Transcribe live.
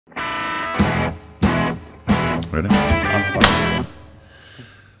Ready? I'm fine.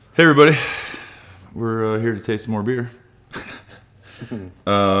 Hey everybody, we're here to taste some more beer.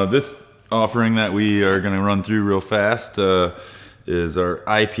 This offering that we are going to run through real fast is our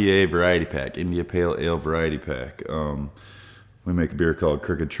IPA Variety Pack, India Pale Ale Variety Pack. We make a beer called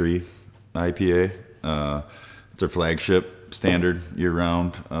Crooked Tree IPA. It's our flagship, standard,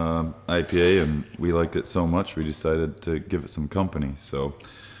 year-round IPA, and we liked it so much we decided to give it some company. So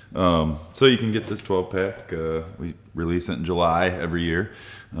you can get this 12-pack. We release it in July every year.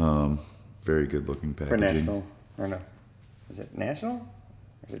 Very good-looking packaging. For national, or no? Is it national?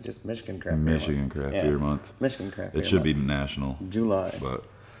 Or is it just Michigan Craft Beer Michigan Month? Craft Yeah. Beer Month. Michigan Craft Beer It should Month. be national. July. But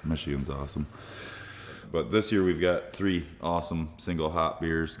Michigan's awesome. But this year we've got 3 awesome single hop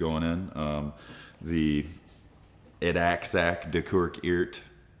beers going in. The Edacsac Deekorc Eert.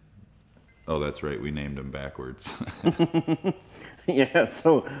 Oh, that's right. We named them backwards. Yeah,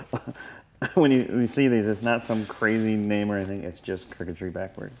 so when you see these, it's not some crazy name or anything. It's just Crooked Tree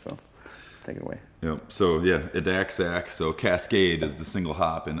backwards, so take it away. Yep. So, yeah, Edacsac. So, Cascade is the single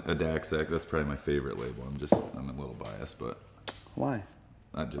hop in Edacsac. That's probably my favorite label. I'm a little biased, but... Why?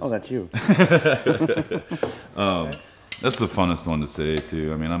 I just... Oh, that's you. That's the funnest one to say,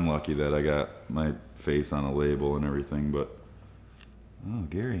 too. I mean, I'm lucky that I got my face on a label and everything, but... Oh,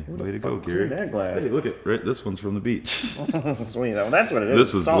 Gary. Way to go, Gary. That glass? Hey, look at... Right, this one's from the beach. Sweet. Well, that's what it is.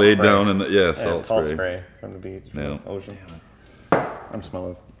 This was Salt laid spray. down in the... Yeah, Salt salt spray. spray from the beach, from Yeah. the ocean. I'm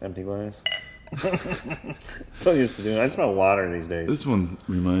smelling empty glass. So used to doing it. I smell water these days. This one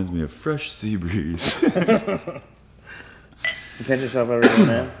reminds me of fresh sea breeze. You catch yourself ever doing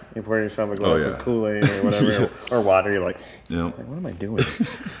that? You pour yourself a glass of Kool-Aid or whatever, or water, you're like, Yep. what am I doing?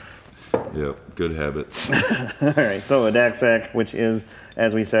 Yep, good habits. All right, so Edacsac, which is,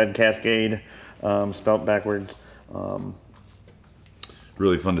 as we said, Cascade, spelt backwards.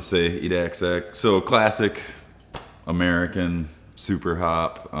 Really fun to say, Edacsac. So classic American super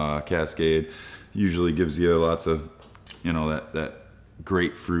hop Cascade usually gives you lots of, you know, that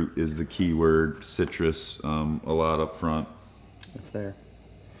grapefruit is the key word, citrus, a lot up front. It's there.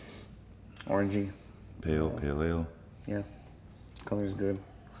 Orangey. Pale ale. Yeah, color's good.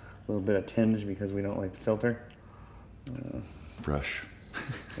 A little bit of tinge because we don't like the filter. Fresh.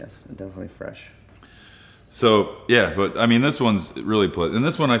 Yes, definitely fresh. So, yeah, but I mean, this one's really pleasant. And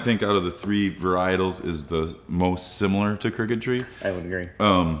this one, I think, out of the 3 varietals is the most similar to Crooked Tree. I would agree.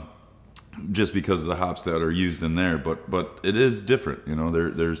 Just because of the hops that are used in there, but it is different. You know,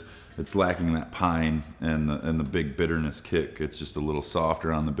 it's lacking that pine and the big bitterness kick. It's just a little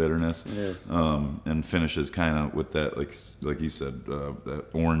softer on the bitterness. It is. And finishes kind of with that, like you said,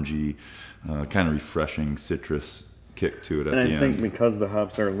 that orangey, kind of refreshing citrus kick to it at the end. And I think because the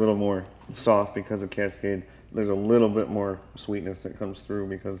hops are a little more soft because of Cascade, there's a little bit more sweetness that comes through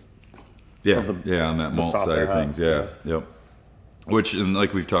because on that malt side of things. Yeah, yep. Which, and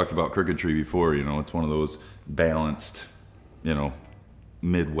like we've talked about Crooked Tree before, you know, it's one of those balanced, you know,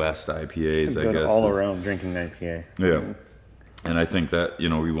 Midwest IPAs, I guess. All around drinking IPA. Yeah. And I think that, you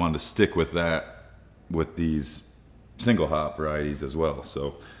know, we wanted to stick with that with these single hop varieties as well.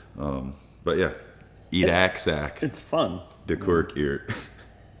 So, but yeah, Edacsac. It's fun. Deekorc Eert.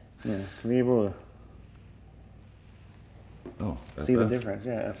 Yeah, to be able to see the FF. difference.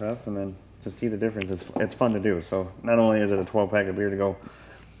 Yeah, FF, and then to see the difference, it's fun to do. So not only is it a 12-pack of beer to go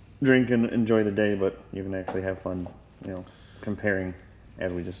drink and enjoy the day, but you can actually have fun, you know, comparing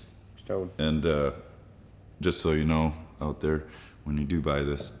as we just showed. And just so you know out there, when you do buy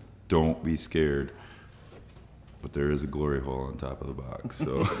this, don't be scared. But there is a glory hole on top of the box,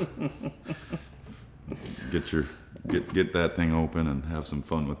 so get that thing open and have some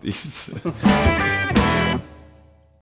fun with these.